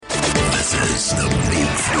This is the Big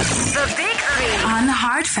Three. The Big Three. On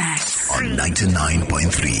Hard Facts. On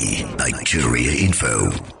 99.3 Nigeria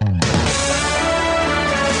Info.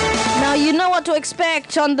 Now, you know what to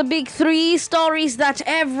expect on the Big Three stories that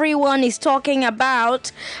everyone is talking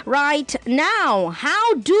about right now.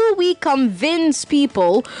 How do we convince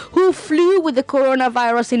people who flew with the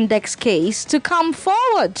coronavirus index case to come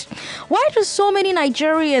forward? Why do so many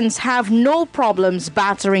Nigerians have no problems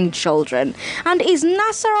battering children? And is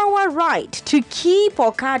Nasarawa right to keep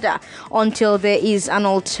Okada until there is an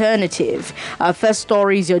alternative? First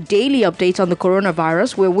story is your daily update on the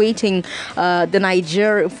coronavirus. We're waiting for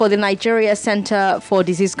the Nigeria Center for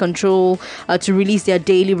Disease Control to release their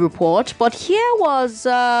daily report. But here was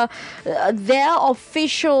their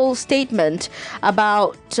official statement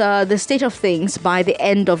about the state of things by the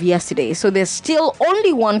end of yesterday. So there's still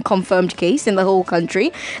only one confirmed case in the whole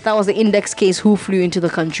country. That was the index case who flew into the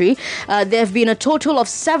country. There have been a total of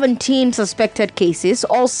 17 suspected cases.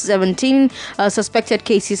 All 17 suspected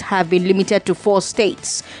cases have been limited to 4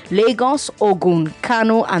 states: Lagos, Ogun,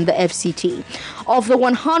 Kano, and the FCT. Of the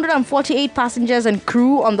 148 passengers and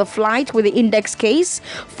crew on the flight with the index case,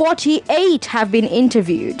 48 have been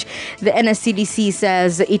interviewed. The NSCDC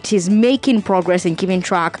says it is making progress in keeping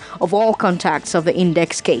track of all contacts of the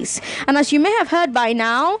index case. And as you may have heard by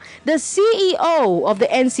now, the CEO of the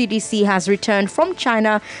NCDC has returned from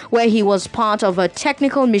China, where he was part of a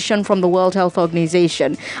technical mission from the World Health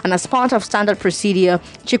Organization. And as part of standard procedure,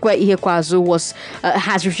 Chikwe Ihekwazu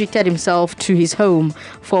has restricted himself to his home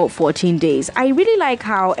for 14 days. I really like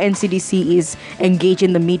how NCDC is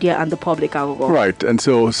engaging the media and the public. Right, and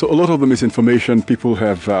so a lot of the misinformation people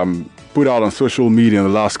have put out on social media in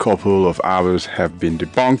the last couple of hours have been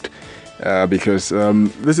debunked because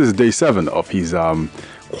this is day 7 of his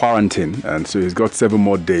quarantine, and so he's got 7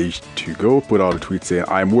 more days to go. Put out a tweet saying,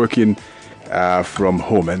 "I'm working from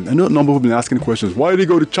home." And I know a number of people have been asking questions, why did he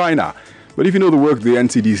go to China? But if you know the work the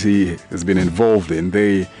NCDC has been involved in,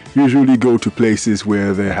 they usually go to places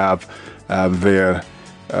where they have their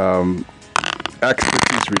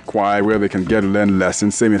expertise required, where they can get to learn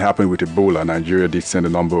lessons. Same it happened with Ebola. Nigeria did send a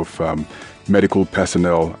number of medical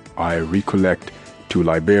personnel, I recollect, to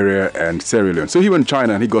Liberia and Sierra Leone. So he went to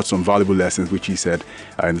China and he got some valuable lessons, which he said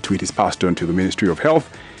in the tweet is passed on to the Ministry of Health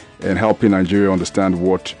and helping Nigeria understand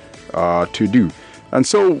what to do. And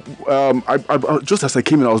so, I just as I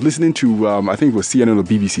came in, I was listening to, I think it was CNN or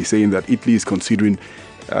BBC, saying that Italy is considering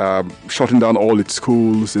shutting down all its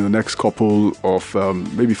schools in the next couple of,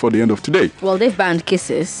 maybe before the end of today. Well, they've banned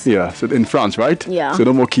kisses. Yeah, so in France, right? Yeah. So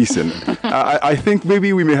no more kissing. I think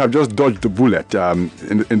maybe we may have just dodged the bullet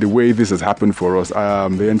in the way this has happened for us.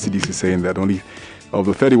 The NCDC is saying that only of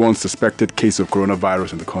the 31 suspected cases of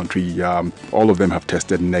coronavirus in the country, all of them have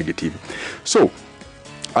tested negative. So,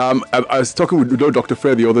 I was talking with Dr.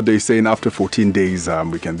 Fair the other day, saying after 14 days,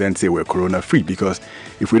 we can then say we're corona-free, because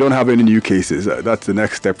if we don't have any new cases, that's the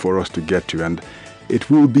next step for us to get to. And it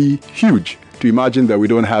will be huge to imagine that we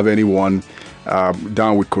don't have anyone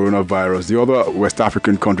down with coronavirus. The other West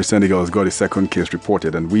African country, Senegal, has got a second case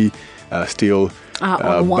reported, and we still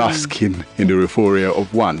basking in the euphoria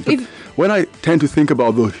of one. But when I tend to think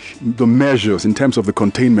about the measures in terms of the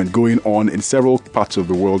containment going on in several parts of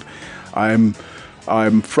the world,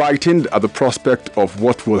 I'm frightened at the prospect of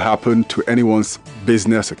what will happen to anyone's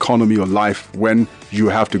business, economy, or life when you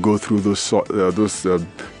have to go through those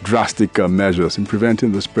drastic measures in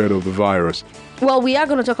preventing the spread of the virus. Well, we are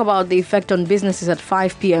going to talk about the effect on businesses at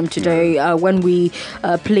 5 p.m. today when we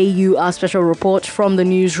play you our special report from the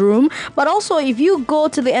newsroom. But also, if you go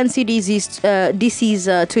to the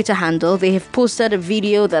NCDC's Twitter handle, they have posted a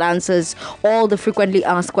video that answers all the frequently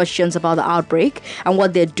asked questions about the outbreak and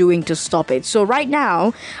what they're doing to stop it. So right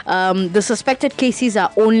now, the suspected cases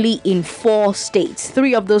are only in 4 states.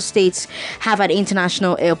 3 of those states have an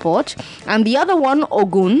international airport, and the other one,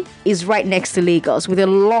 Ogun, is right next to Lagos with a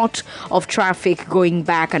lot of traffic going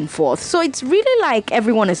back and forth. So it's really like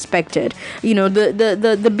everyone expected. You know,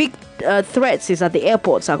 the big threats is at the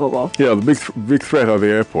airport, Sagogo. Yeah, the big threat at the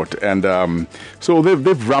airport. And so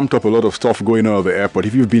they've ramped up a lot of stuff going on at the airport.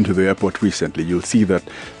 If you've been to the airport recently, you'll see that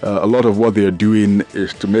a lot of what they're doing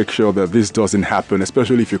is to make sure that this doesn't happen,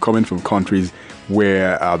 especially if you're coming from countries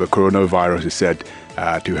where the coronavirus is said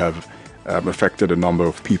to have affected a number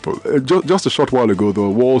of people. Just a short while ago, the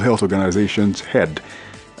World Health Organization's head,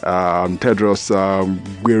 Tedros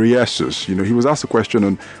Ghebreyesus, he was asked a question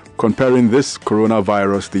on comparing this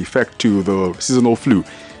coronavirus, the effect to the seasonal flu.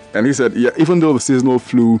 And he said, yeah, even though the seasonal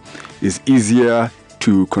flu is easier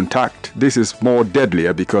to contact, this is more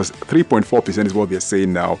deadlier because 3.4% is what they're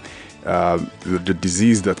saying now. The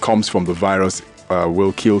disease that comes from the virus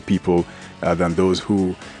will kill people than those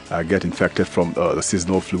who get infected from the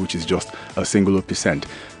seasonal flu, which is just a singular percent.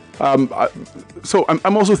 So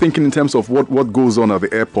I'm also thinking in terms of what goes on at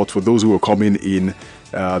the airport for those who are coming in.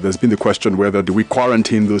 There's been the question whether do we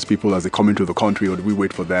quarantine those people as they come into the country, or do we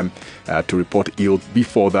wait for them to report ill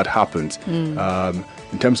before that happens?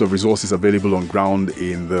 In terms of resources available on ground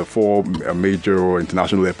in the 4 major or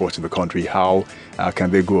international airports in the country, how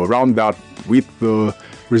can they go around that with the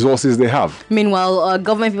resources they have? Meanwhile,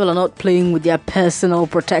 government people are not playing with their personal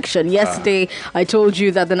protection. Yesterday, I told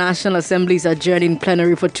you that the National Assembly is adjourned in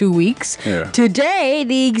plenary for 2 weeks. Yeah. Today,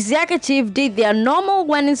 the executive did their normal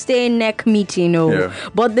Wednesday NEC meeting,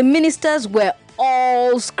 but the ministers were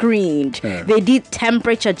all screened. They did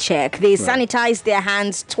temperature check. They sanitized their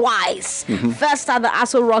hands twice. First at the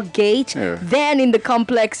Aso Rock gate, then in the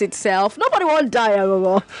complex itself. Nobody won't die,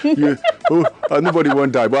 Agogo. Nobody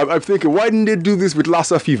won't die. But I'm thinking, why didn't they do this with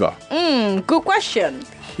Lassa fever? Good question.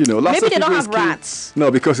 Lassa Maybe they don't fever have rats. No,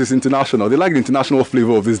 because it's international. They like the international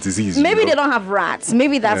flavor of this disease. Maybe they don't have rats.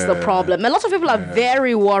 Maybe that's the problem. A lot of people are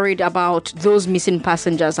very worried about those missing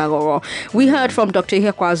passengers, Agoro. We heard from Dr.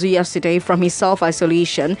 Ihekwazu yesterday from his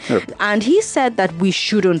self-isolation, and he said that we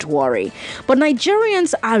shouldn't worry. But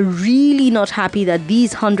Nigerians are really not happy that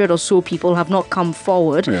these 100 or so people have not come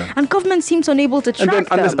forward, and government seems unable to track them.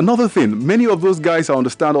 And there's another thing. Many of those guys, I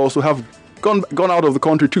understand, also have gone out of the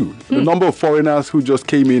country too. The number of foreigners who just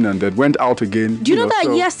came in and then went out again. Do you know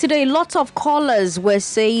that yesterday lots of callers were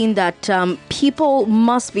saying that people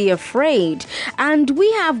must be afraid, and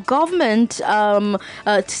we have government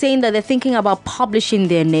saying that they're thinking about publishing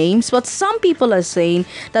their names, but some people are saying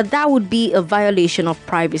that would be a violation of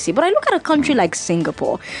privacy. But I look at a country like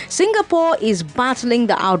Singapore. Singapore is battling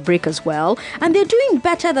the outbreak as well, and they're doing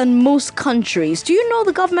better than most countries. Do you know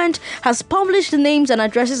the government has published the names and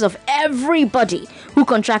addresses of everybody who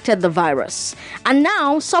contracted the virus? And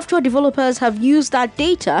now software developers have used that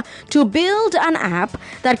data to build an app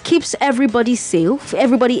that keeps everybody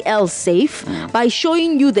else safe by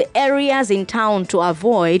showing you the areas in town to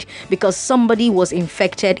avoid because somebody was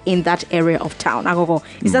infected in that area of town. Agogo,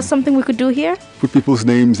 is that something we could do here? Put people's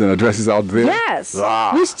names and addresses out there? Yes.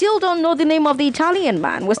 We still don't know the name of the Italian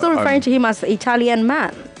man. We're still referring to him as the Italian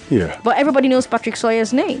man. Yeah. But everybody knows Patrick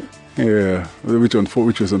Sawyer's name. Yeah, which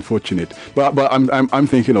was unfortunate. But I'm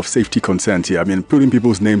thinking of safety concerns here. I mean, putting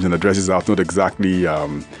people's names and addresses out not exactly a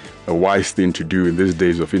wise thing to do in these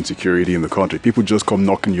days of insecurity in the country. People just come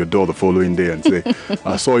knocking your door the following day and say,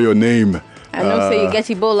 "I saw your name." And don't say you get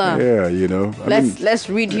Ebola. Yeah, Let's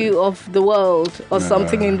rid you of the world or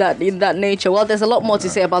something in that nature. Well, there's a lot more to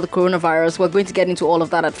say about the coronavirus. We're going to get into all of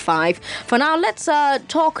that at 5. For now, let's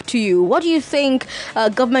talk to you. What do you think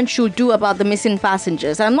government should do about the missing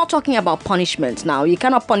passengers? And I'm not talking about punishment now. You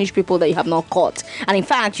cannot punish people that you have not caught. And in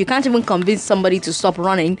fact, you can't even convince somebody to stop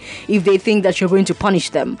running if they think that you're going to punish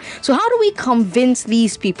them. So how do we convince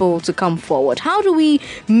these people to come forward? How do we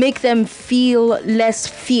make them feel less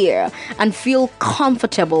fear and feel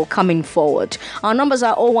comfortable coming forward? Our numbers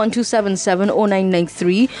are 01277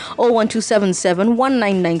 0993, 01277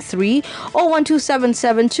 1993,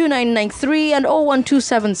 01277 2993, and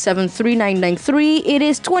 01277 3993. It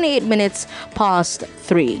is 28 minutes past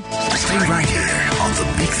 3. Stay right here on the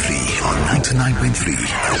Big 3 on 99.3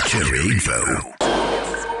 Nigeria Info.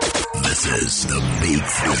 This is the Big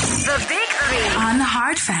 3. The Big 3 on the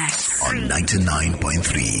Hard Facts on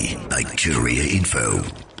 99.3 Nigeria Info.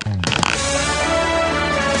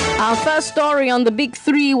 Our first story on the Big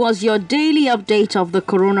 3 was your daily update of the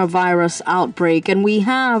coronavirus outbreak. And we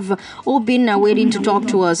have Obinna waiting to talk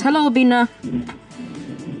to us. Hello, Obinna.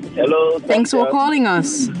 Hello. Thanks for calling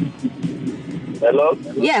us. Hello?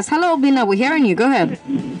 Yes, hello, Obinna. We're hearing you. Go ahead.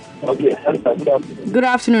 Okay. Good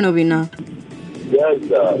afternoon, Obinna. Yes,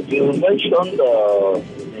 you mentioned the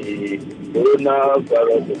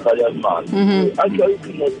coronavirus Italian man. Actually,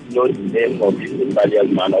 do not know the name of this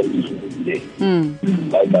Italian man as today.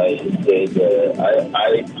 Like I said,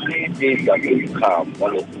 I see this as a scam,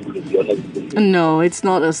 honestly, to be honest with you. No, it's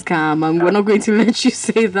not a scam. And we're not going to let you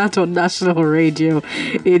say that on national radio.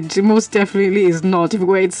 It most definitely is not. If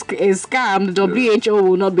it's a scam, the WHO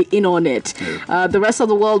will not be in on it. The rest of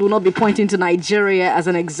the world will not be pointing to Nigeria as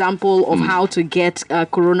an example of how to get a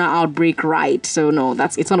corona outbreak right. So no,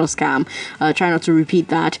 it's not a scam. Try not to repeat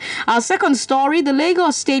that. Our second story, the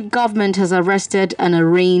Lagos state government has arrested and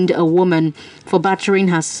arraigned a woman for battering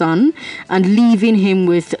her son and leaving him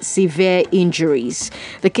with severe injuries.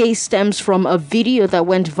 The case stems from a video that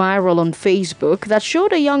went viral on Facebook that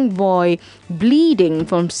showed a young boy bleeding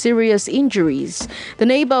from serious injuries. The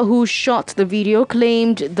neighbor who shot the video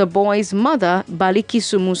claimed the boy's mother, Baliki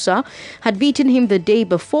Sumusa, had beaten him the day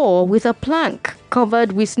before with a plank.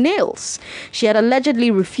 covered with nails. She had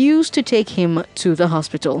allegedly refused to take him to the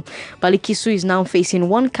hospital. Balikisu is now facing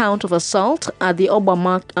 1 count of assault at the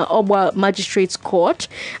Obwa Magistrates Court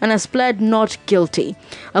and has pled not guilty.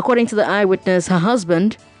 According to the eyewitness, her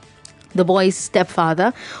husband, the boy's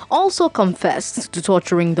stepfather, also confessed to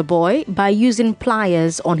torturing the boy by using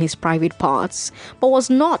pliers on his private parts, but was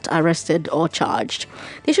not arrested or charged.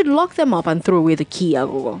 They should lock them up and throw away the key,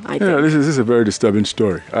 Agogo, I think. Yeah, this is a very disturbing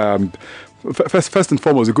story. First and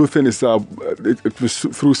foremost, the good thing is it was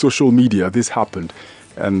through social media this happened.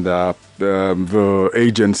 And the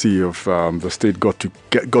agency of the state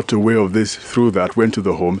got aware of this through that, went to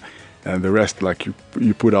the home, and the rest, like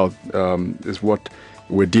you put out, is what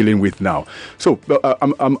we're dealing with now. So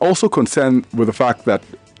I'm also concerned with the fact that,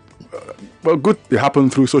 well, good, it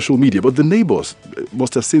happened through social media, but the neighbors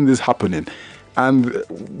must have seen this happening. And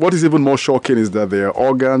what is even more shocking is that there are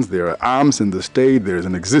organs, there are arms in the state, there is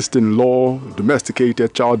an existing law,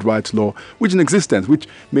 domesticated child rights law, which is in existence, which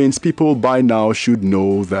means people by now should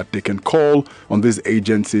know that they can call on these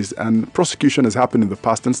agencies, and prosecution has happened in the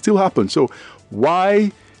past and still happens. So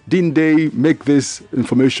why didn't they make this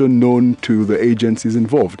information known to the agencies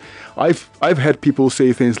involved? I've heard people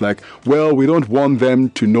say things like, well, we don't want them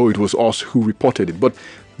to know it was us who reported it. But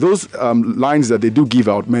those lines that they do give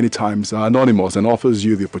out many times are anonymous and offers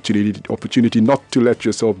you the opportunity not to let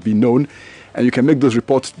yourself be known. And you can make those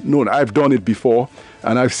reports known. I've done it before,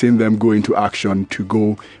 and I've seen them go into action to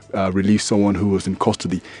go release someone who was in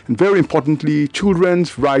custody. And very importantly,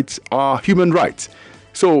 children's rights are human rights.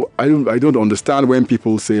 So I don't understand when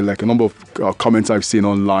people say, like a number of comments I've seen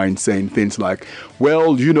online saying things like,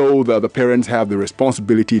 well, you know that the parents have the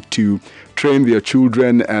responsibility to train their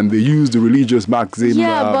children and they use the religious maxim.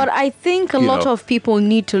 Yeah, but I think a lot of people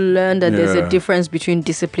need to learn that there's a difference between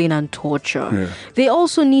discipline and torture. Yeah. They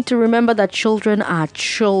also need to remember that children are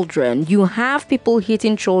children. You have people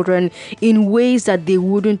hitting children in ways that they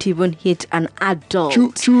wouldn't even hit an adult.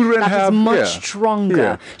 Children that is much stronger.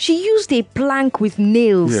 Yeah. She used a plank with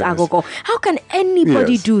nails, Agogo. How can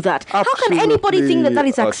anybody do that? Absolutely. How can anybody think that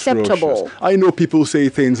is acceptable? I know people say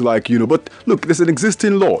things like, but look, there's an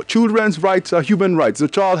existing law. Children's rights are human rights. The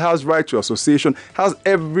child has right to association, has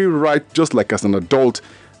every right, just like as an adult,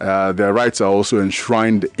 their rights are also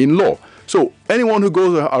enshrined in law. So anyone who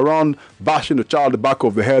goes around bashing the child the back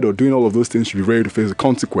of the head or doing all of those things should be ready to face the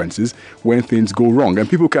consequences when things go wrong. And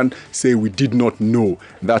people can say, we did not know.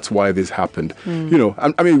 That's why this happened.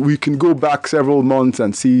 I mean, we can go back several months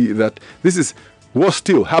and see that this was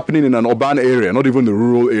still happening in an urban area, not even the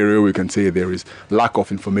rural area. We can say there is lack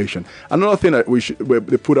of information. Another thing that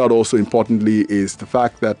they put out also importantly is the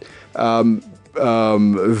fact that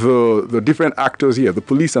the different actors here, the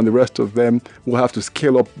police and the rest of them, will have to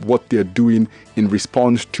scale up what they're doing in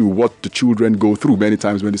response to what the children go through many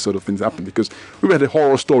times when these sort of things happen. Because we've had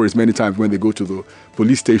horror stories many times when they go to the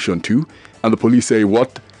police station too, and the police say,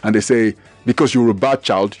 what? And they say, because you're a bad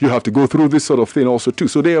child, you have to go through this sort of thing also too.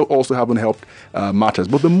 So they also haven't helped matters.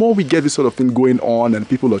 But the more we get this sort of thing going on and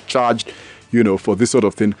people are charged, for this sort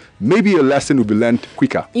of thing, maybe a lesson will be learned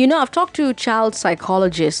quicker. I've talked to child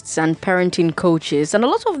psychologists and parenting coaches, and a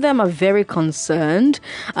lot of them are very concerned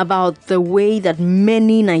about the way that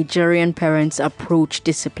many Nigerian parents approach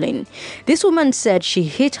discipline. This woman said she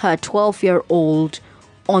hit her 12-year-old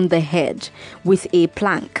on the head with a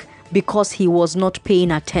plank because he was not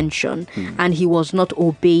paying attention and he was not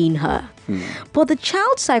obeying her. But the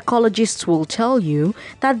child psychologists will tell you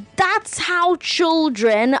that that's how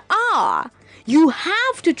children are. You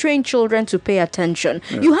have to train children to pay attention.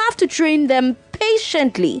 Yeah. You have to train them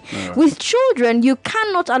patiently. Yeah. With children, you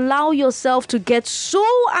cannot allow yourself to get so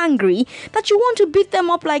angry that you want to beat them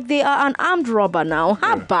up like they are an armed robber now.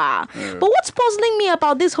 Haba. Yeah. But what's puzzling me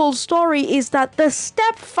about this whole story is that the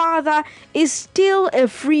stepfather is still a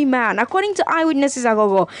free man. According to eyewitnesses,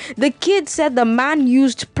 Agogo, the kid said the man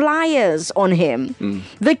used pliers on him.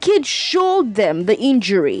 The kid showed them the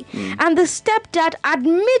injury, and the stepdad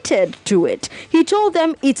admitted to it. He told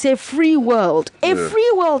them it's a free world.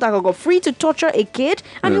 Free world, Agogo. Free to torture a kid,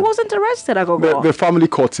 and he wasn't arrested, Agogo. The family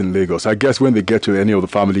courts in Lagos, I guess when they get to any of the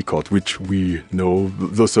family courts, which we know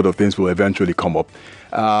those sort of things will eventually come up,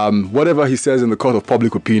 whatever he says in the court of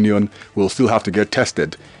public opinion will still have to get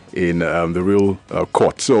tested in the real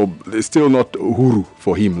court. So it's still not uhuru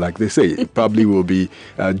for him, like they say. It probably will be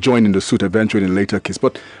joining the suit eventually in a later case.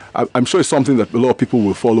 But I'm sure it's something that a lot of people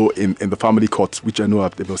will follow in the family courts, which I know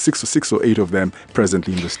have about six or eight of them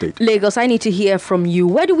presently in the state. Lagos, I need to hear from you.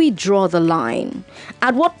 Where do we draw the line?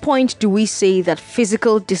 At what point do we say that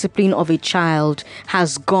physical discipline of a child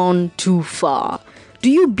has gone too far? Do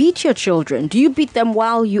you beat your children? Do you beat them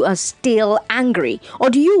while you are still angry? Or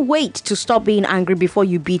do you wait to stop being angry before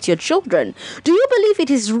you beat your children? Do you believe it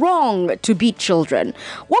is wrong to beat children?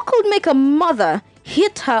 What could make a mother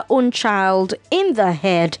hit her own child in the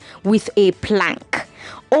head with a plank?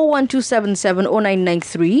 01277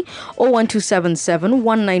 0993, 01277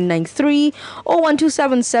 1993,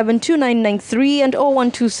 01277 2993, and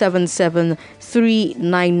 01277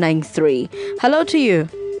 3993. Hello to you.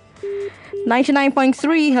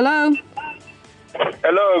 99.3, hello.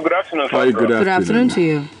 Hello, good afternoon. Hi, good afternoon. Good afternoon to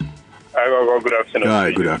you. Good afternoon.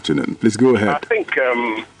 Hi, good afternoon. Please go ahead. I think,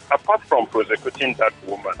 apart from prosecuting that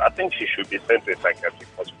woman, I think she should be sent to a psychiatric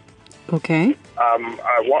hospital. Okay.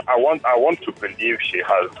 I want to believe she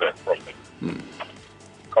has a problem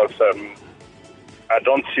because I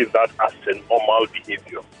don't see that as a normal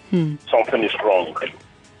behavior. Something is wrong.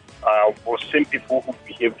 I've seen people who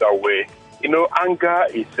behave that way. You know, anger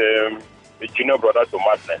is a junior brother to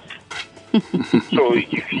madness. So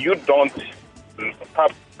if you don't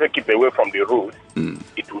take it away from the root,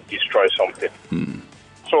 it will destroy something.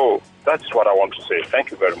 So that's what I want to say. Thank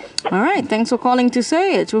you very much. All right. Thanks for calling to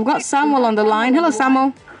say it. We've got Samuel on the line. Hello,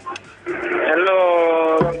 Samuel.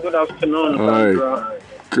 Hello. Good afternoon. Hi.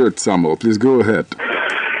 Good, Samuel. Please go ahead.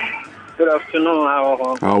 Good afternoon.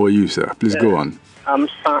 How are you, sir? Please go on. I'm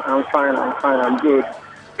fine. I'm good.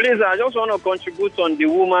 Please, I just want to contribute on the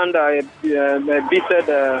woman that beated.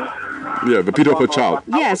 The beat of a child.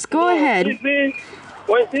 Yes, go ahead. They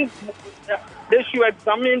should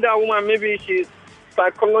examine that woman. Maybe she's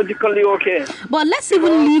psychologically okay. But let's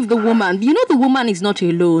even leave the woman. You know, the woman is not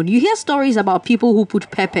alone. You hear stories about people who put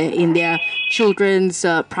pepper in their children's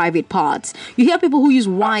private parts. You hear people who use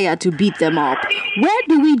wire to beat them up. Where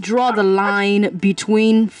do we draw the line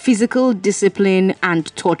between physical discipline and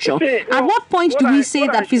torture? At what point do we say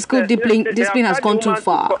that physical discipline has gone too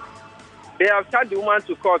far? They have charged the woman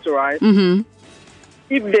to court, right? Mm-hmm.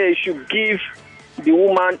 If they should give the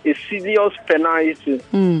woman a serious penalty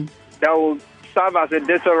that will serve as a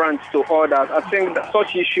deterrent to others, I think that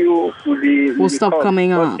such issue will stop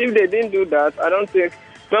coming up. But if they didn't do that, I don't think.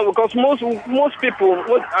 Well, because most people,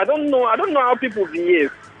 I don't know how people behave.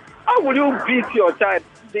 How will you beat your child?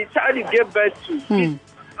 The child you gave birth to, beat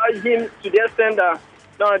him to the extent that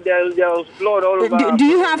there's blood all over. Do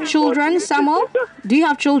you have children, Samuel? Do you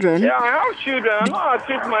have children? Yeah, I have children. I know how to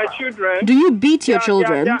treat my children. Do you beat your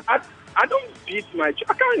children? I don't beat my children.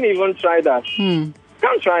 I can't even try that.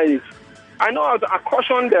 Can't try it. I know how to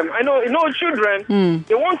caution them. I know, children,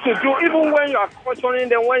 they want to do, even when you are cautioning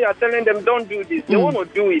them, when you are telling them, don't do this, they want to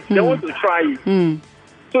do it. They want to try it.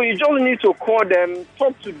 So you just need to call them,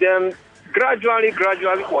 talk to them, gradually.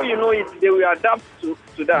 Before you know it, they will adapt to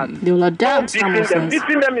that. They will adapt.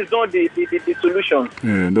 Beating them is not the solution.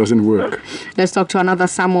 Yeah, it doesn't work. Let's talk to another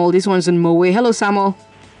Samuel. This one's in Moe. Hello, Samuel.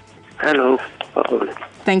 Hello.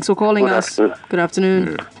 Thanks for calling us. Good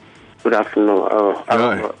afternoon. Yeah. Good afternoon.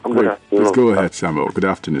 Hi. Good afternoon. Let's go ahead, Samuel. Good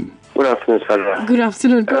afternoon. Good afternoon, Sarah. Good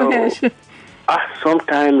afternoon. Go ahead.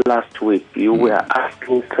 Sometime last week, you were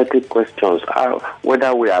asking 30 questions,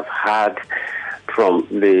 whether we have heard from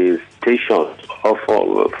the stations or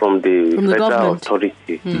from the federal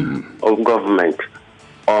authority of government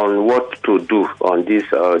on what to do on this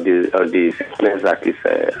the sickness that is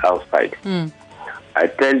outside. I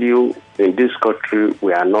tell you, in this country,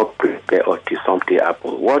 we are not prepared until something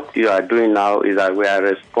happens. What you are doing now is that we are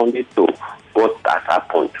responding to what has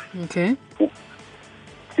happened. Okay.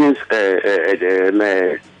 Since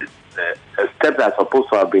steps are supposed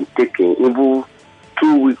to have been taken, even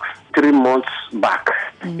 2 weeks, 3 months back,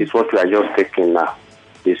 is what we are just taking now.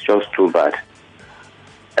 It's just too bad.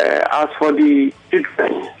 As for the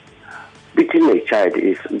children, beating a child,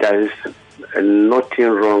 there is nothing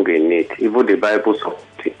wrong in it. Even the Bible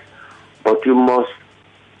supports it. But you must,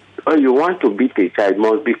 when you want to beat a child,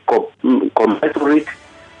 must be commensurate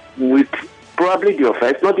with probably the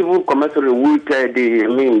offense, not even commensurate with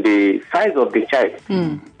the size of the child.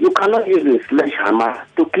 You cannot use a sledgehammer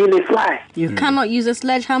to kill a fly. You cannot use a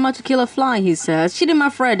sledgehammer to kill a fly, he says.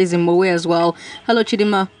 Chidima Fred is in Moe as well. Hello,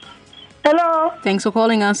 Chidima. Hello. Thanks for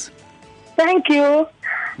calling us. Thank you.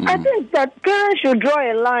 I think that parents should draw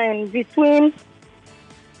a line between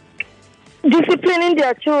disciplining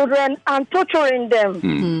their children and torturing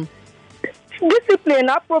them. Discipline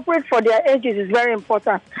appropriate for their ages is very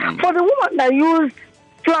important. For the woman that used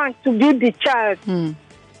plank to beat the child,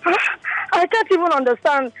 I can't even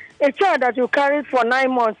understand a child that you carried for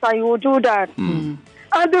 9 months and you will do that. And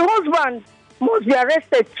the husband must be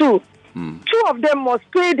arrested too. two of them must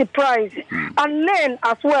pay the price and learn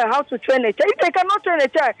as well how to train a child. If they cannot train a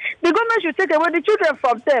child, the government should take away the children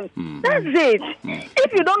from them. That's it.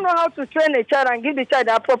 If you don't know how to train a child and give the child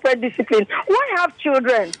the appropriate discipline, why have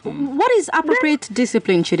children? What is appropriate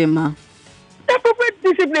discipline, Chidima? Appropriate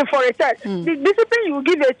discipline for a child. The discipline you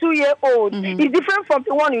give a 2-year-old is different from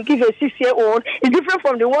the one you give a 6-year-old. It's different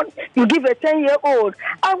from the one you give a 10-year-old.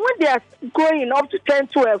 And when they are growing up to 10,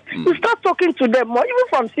 12, you start talking to them more. Even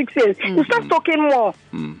from 6 years, you start talking more.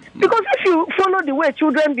 Because if you follow the way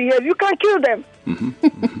children behave, you can kill them.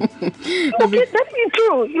 Okay, that's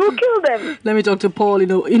true. You kill them. Let me talk to Paul.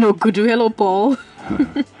 Could you? Hello, Paul.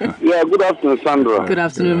 Yeah, good afternoon, Sandra. Good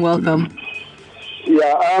afternoon. Welcome.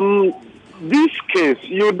 Yeah, this case,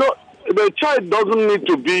 the child doesn't need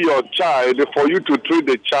to be your child for you to treat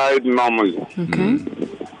the child normally. Okay.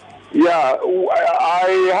 Yeah,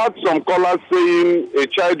 I had some callers saying a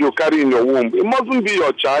child you carry in your womb. It mustn't be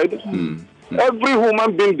your child. Every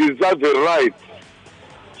human being deserves a right.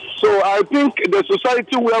 So I think the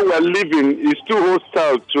society where we're living is too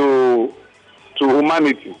hostile to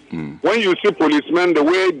humanity. When you see policemen, the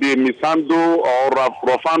way they mishandle or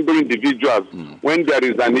rough handle individuals when there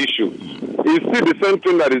is an issue, it's still the same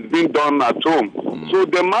thing that is being done at home. So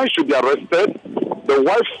the man should be arrested. The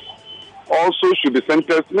wife also should be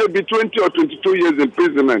sentenced, maybe 20 or 22 years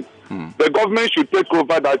imprisonment. The government should take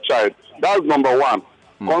over that child. That's number one.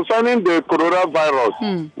 Concerning the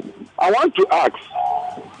coronavirus, I want to ask,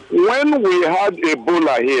 when we had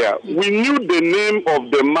Ebola here, we knew the name of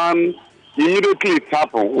the man immediately it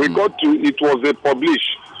happened. We got to, it was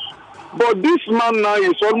published. But this man now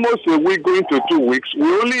is almost a week going to 2 weeks.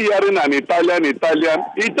 We're only hearing an Italian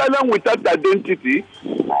without identity.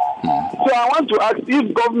 So I want to ask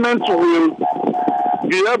if government will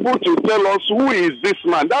be able to tell us who is this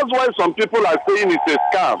man. That's why some people are saying it's a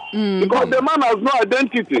scam. Because the man has no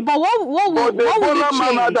identity. But what will the Ebola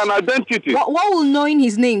man had an identity. What will knowing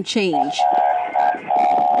his name change?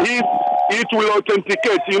 It will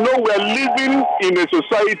authenticate. We're living in a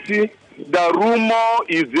society that rumor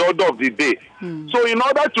is the order of the day. So in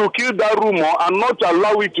order to kill that rumor and not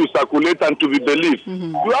allow it to circulate and to be believed,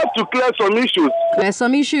 you have to clear some issues. Clear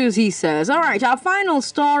some issues, he says. All right, our final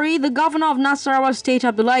story. The governor of Nasarawa State,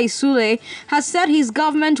 Abdullahi Sule, has said his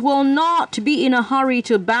government will not be in a hurry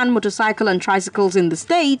to ban motorcycle and tricycles in the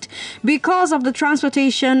state because of the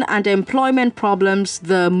transportation and employment problems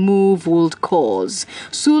the move would cause.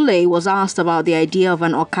 Sule was asked about the idea of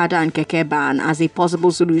an Okada and Keke ban as a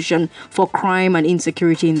possible solution for crime and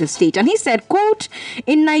insecurity in the state. And he said, quote,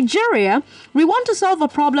 in Nigeria, we want to solve a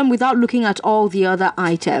problem without looking at all the other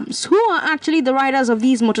items. Who are actually the riders of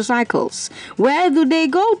these motorcycles? Where do they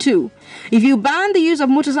go to? If you ban the use of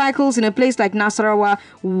motorcycles in a place like Nasarawa,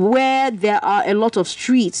 where there are a lot of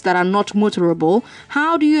streets that are not motorable,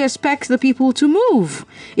 how do you expect the people to move?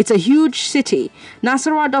 It's a huge city.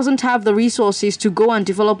 Nasarawa doesn't have the resources to go and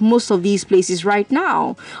develop most of these places right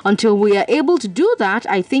now. Until we are able to do that,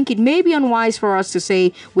 I think it may be unwise for us to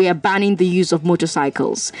say we are banning the use of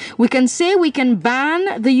motorcycles. We can say we can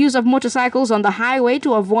ban the use of motorcycles on the highway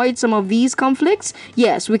to avoid some of these conflicts.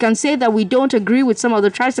 Yes, we can say that we don't agree with some of the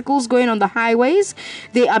tricycles going on the highways.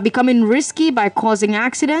 They are becoming risky by causing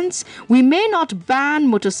accidents. We may not ban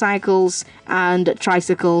motorcycles and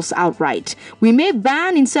tricycles outright. We may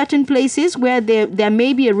ban in certain places where there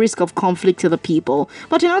may be a risk of conflict to the people.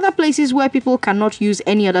 But in other places where people cannot use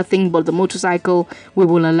any other thing but the motorcycle, we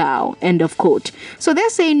will allow. End of quote. So they're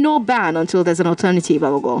saying no ban until there's an alternative,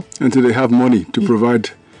 Agogo. Until they have money to provide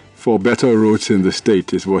for better roads in the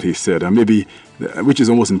state, is what he said. And maybe, which is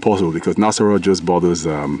almost impossible because Nasarawa just borders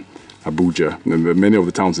Abuja. And many of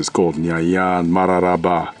the towns is called Nyayan,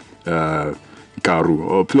 Mararaba, Karu,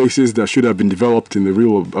 or places that should have been developed in the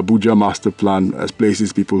real Abuja master plan as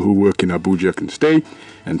places people who work in Abuja can stay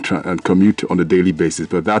and commute on a daily basis.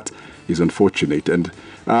 But that is unfortunate. And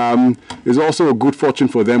it's also a good fortune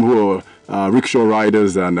for them who are rickshaw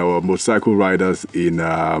riders and motorcycle riders in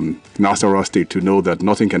Nasarawa State to know that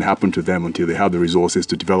nothing can happen to them until they have the resources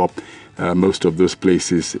to develop most of those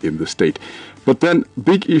places in the state. But then,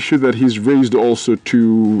 big issue that he's raised also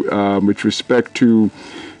to, with respect to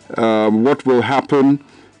what will happen,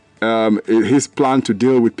 his plan to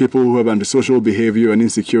deal with people who have antisocial behavior and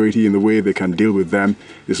insecurity in the way they can deal with them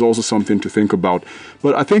is also something to think about.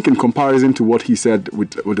 But I think in comparison to what he said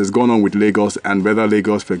with what has gone on with Lagos and whether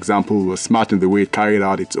Lagos, for example, was smart in the way it carried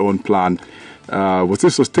out its own plan, was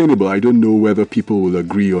this sustainable? I don't know whether people will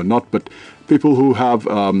agree or not, but people who have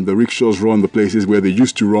the rickshaws run the places where they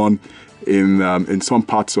used to run in some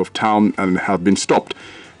parts of town and have been stopped.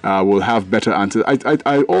 will have better answers.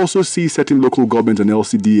 I also see certain local governments and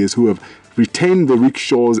LCDAs who have retained the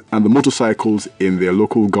rickshaws and the motorcycles in their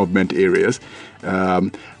local government areas.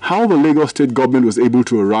 How the Lagos state government was able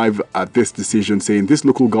to arrive at this decision saying this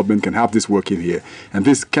local government can have this working here and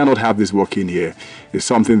this cannot have this working here is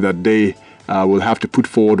something that they will have to put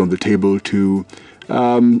forward on the table to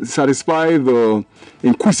satisfy the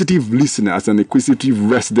inquisitive listeners and inquisitive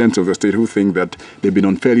residents of the state who think that they've been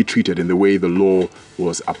unfairly treated in the way the law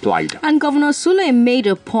was applied. And Governor Sule made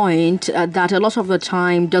a point that a lot of the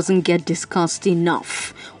time doesn't get discussed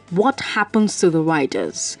enough. What happens to the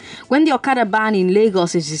riders? When the Okada ban in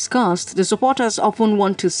Lagos is discussed, the supporters often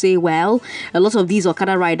want to say, well, a lot of these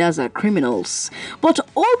Okada riders are criminals. But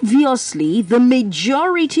obviously, the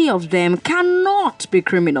majority of them cannot be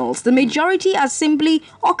criminals. The majority are simply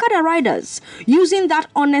Okada riders using that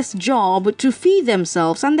honest job to feed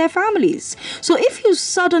themselves and their families. So if you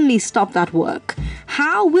suddenly stop that work,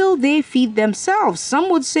 how will they feed themselves? Some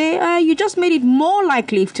would say you just made it more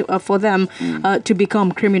likely for them to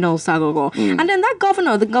become criminals. Sagogo. And then the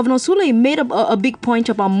Governor Sule made a big point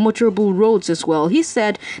about motorable roads as well. He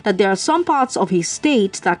said that there are some parts of his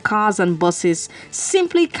state that cars and buses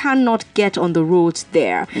simply cannot get on the roads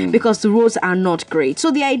there because the roads are not great. So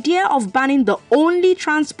the idea of banning the only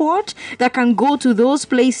transport that can go to those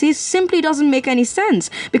places simply doesn't make any sense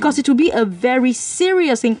because it will be a very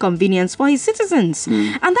serious inconvenience for his citizens.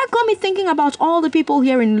 And that got me thinking about all the people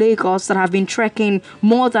here in Lagos that have been trekking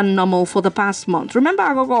more than normal for the past month. Remember,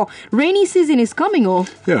 Agogo, rainy season is coming,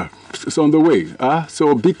 Yeah, it's on the way. So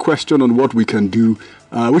a big question on what we can do,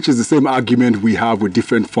 which is the same argument we have with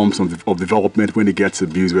different forms of development when it gets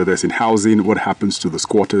abused, whether it's in housing, what happens to the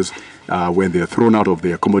squatters when they're thrown out of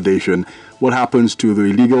their accommodation, what happens to the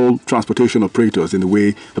illegal transportation operators in the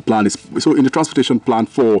way the plan is. So in the transportation plan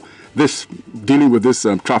for this, dealing with this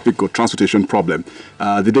traffic or transportation problem,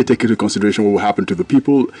 did they take into consideration what will happen to the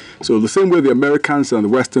people? So the same way the Americans and the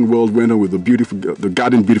Western world went on with the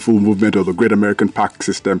Garden Beautiful movement or the Great American Park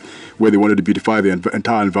system, where they wanted to beautify the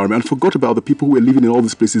entire environment, and forgot about the people who were living in all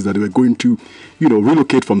these places that they were going to,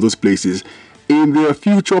 relocate from those places. In their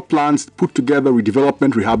future plans, put together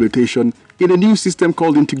redevelopment, rehabilitation in a new system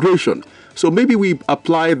called integration. So maybe we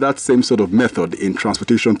apply that same sort of method in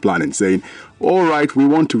transportation planning, saying, all right, we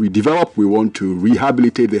want to redevelop, we want to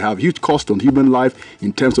rehabilitate. They have huge cost on human life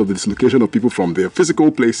in terms of the dislocation of people from their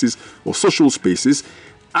physical places or social spaces,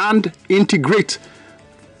 and integrate.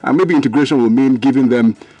 And maybe integration will mean giving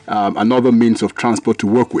them another means of transport to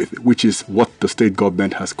work with, which is what the state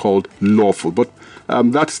government has called lawful. But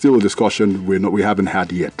that's still a discussion we haven't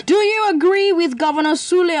had yet. Do you agree with Governor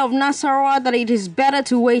Sule of Nasarawa that it is better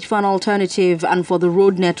to wait for an alternative and for the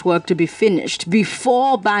road network to be finished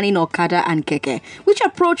before banning Okada and Keke? Which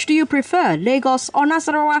approach do you prefer, Lagos or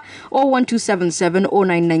Nasarawa? 01277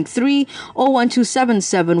 0993,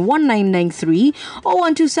 01277 1993,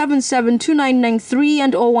 01277 2993,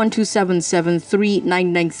 and 01277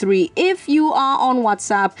 3993. If you are on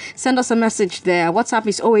WhatsApp, send us a message there. WhatsApp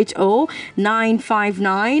is 080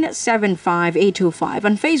 959 75825.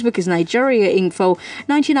 And Facebook is Nigeria Info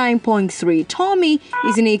 99.3. Tommy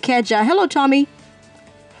is in Ikeja. Hello, Tommy.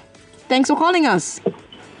 Thanks for calling us.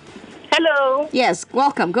 Hello. Yes,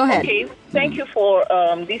 welcome. Go ahead. Okay, thank you for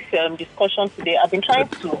this discussion today. I've been trying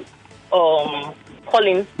to call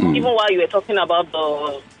in, even while you were talking about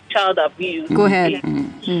the child abuse. Go ahead.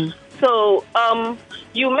 So,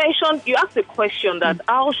 you asked a question that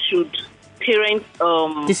how should parents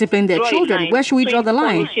discipline their children? Where should we draw the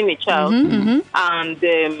line? Punishing a child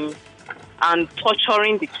and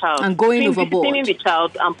torturing the child. And going overboard. Disciplining the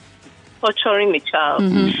child and torturing the child.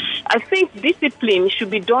 I think discipline should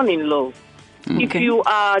be done in love. If you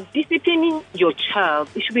are disciplining your child,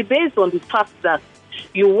 it should be based on the fact that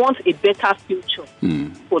you want a better future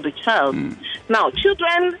for the child. Now,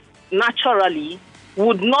 children naturally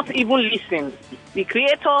would not even listen. The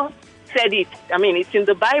Creator said it. I mean, it's in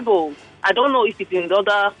the Bible. I don't know if it's in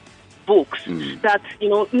other books that,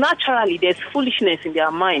 naturally there's foolishness in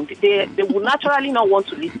their mind. They would naturally not want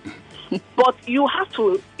to listen. But you have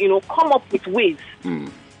to, come up with ways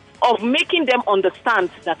of making them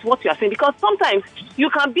understand that what you are saying. Because sometimes you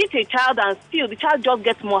can beat a child and still the child just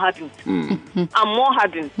gets more hardened and more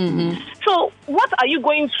hardened. So what are you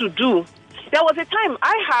going to do? There was a time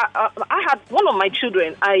I had one of my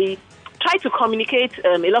children. I tried to communicate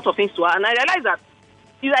a lot of things to her, and I realized that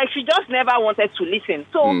she just never wanted to listen.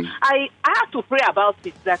 So I had to pray about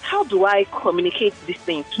it. That how do I communicate these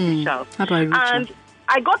things to the child? How do I reach her? And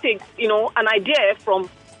I got an idea from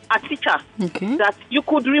a teacher that you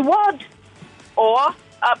could reward her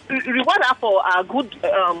for a good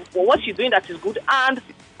for what she's doing that is good, and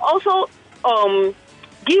also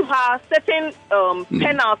give her certain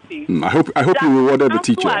penalties. I hope you rewarded the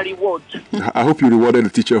teacher. Reward. I hope you rewarded the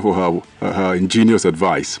teacher for her ingenious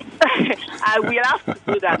advice. I will have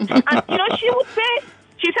to do that. And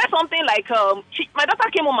she said something like, my daughter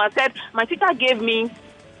came home and said, my teacher gave me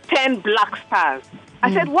 10 black stars.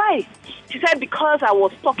 I said, why? She said, because I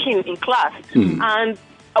was talking in class and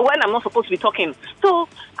when I'm not supposed to be talking. So,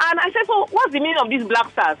 and I said, so what's the meaning of these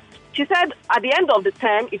black stars? She said, at the end of the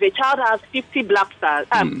term, if a child has 50 black stars,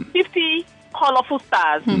 50 colorful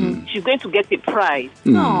stars, she's going to get a prize.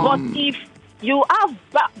 But if you have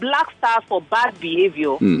black stars for bad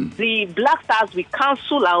behavior, the black stars will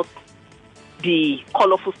cancel out the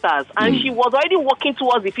colorful stars. And she was already working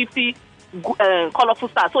towards the 50 colorful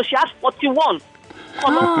stars. So she has 41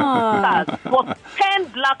 colorful stars. But 10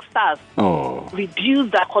 black stars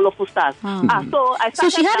reduced that colorful stars. So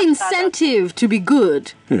she had incentive to be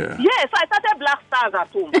good. Yeah. Yes, I started black stars at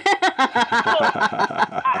home. So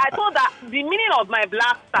I thought that the meaning of my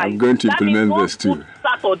black stars, I'm going to implement this too.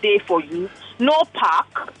 Saturday for you, no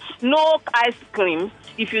park, no ice cream.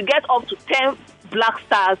 If you get up to 10 black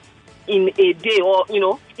stars in a day, or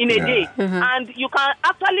in a day, and you can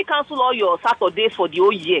actually cancel all your Saturdays for the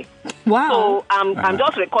whole year. Wow! So I'm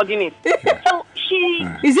just recording it. So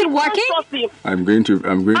is it working? I'm going to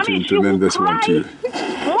implement this one too.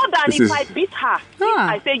 More than if I beat her.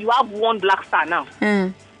 I say you have one black star now.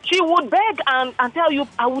 She would beg and tell you,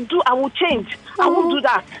 I will change. I won't do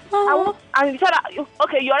that. And you said,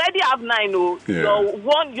 okay, you already have 9. You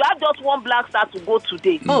have just one black star to go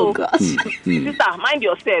today. Oh, God. Sister, mind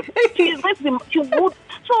yourself. She would.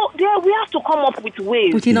 So there we have to come up with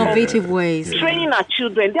ways. With innovative ways. Training our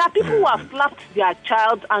children. There are people who have slapped their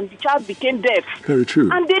child and the child became deaf. Very true.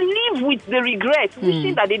 And they live with the regret,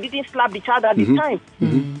 wishing that they didn't slap the child at the time.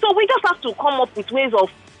 So we just have to come up with ways of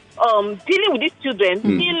dealing with these children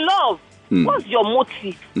in love. What's your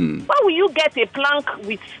motive? Why will you get a plank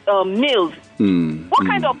with nails?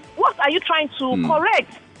 What are you trying to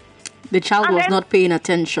correct? The child was not paying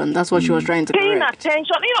attention. That's what she was trying to correct. Paying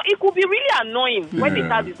attention. It could be really annoying when the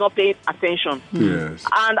child is not paying attention. Yes.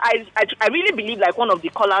 And I really believe, like one of the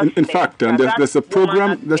callers. In fact, and there's a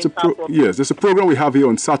program. There's a program we have here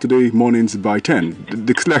on Saturday mornings by 10.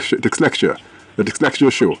 The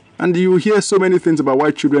dyslexia show, and you hear so many things about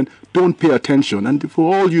why children don't pay attention, and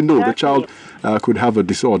for all you know, the child could have a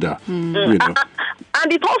disorder.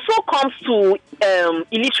 And it also comes to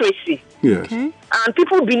illiteracy. Yes. Okay. And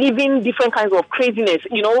people believing different kinds of craziness.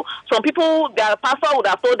 Some people, their pastor would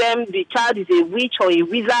have told them the child is a witch or a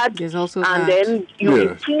wizard. There's also and then you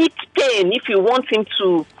inflict pain if you want him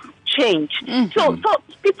to change. So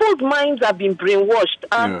people's minds have been brainwashed,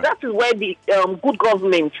 and that is where the good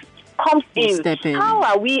government comes in. How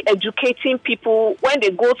are we educating people when they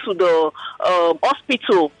go to the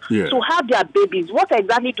hospital to have their babies? What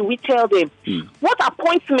exactly do we tell them? What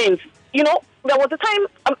appointments? There was a time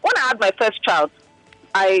when I had my first child,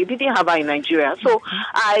 I didn't have her in Nigeria. So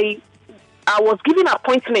I was given an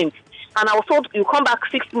appointment, and I was told, you come back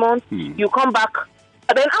 6 months, you come back.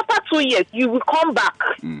 And then after 2 years, you will come back.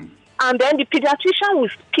 And then the pediatrician will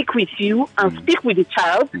speak with you and speak with the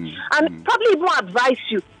child and probably even advise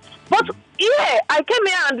you. But I came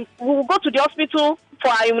here and we will go to the hospital for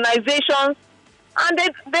our immunizations, and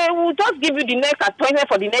they will just give you the next appointment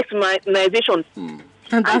for the next immunization.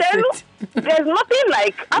 And then there's nothing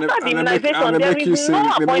like after the immunization, there is no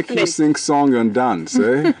appointment. They make you sing song and dance,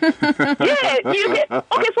 eh? Okay,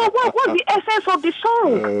 so what's the essence of the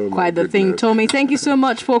song? Quite the thing, Tommy. Thank you so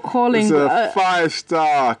much for calling. It's a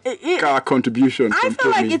 5-star contribution. I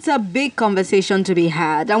feel like it's a big conversation to be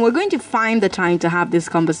had, and we're going to find the time to have this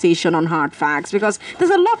conversation on Hard Facts, because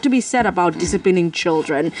there's a lot to be said about disciplining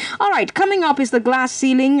children. All right, coming up is the glass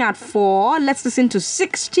ceiling at 4. Let's listen to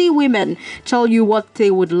 60 women tell you what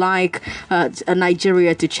they would like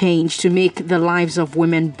Nigeria to change to make the lives of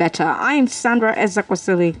women better. I am Sandra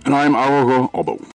Ezekwesili. And I am Arogo Obo.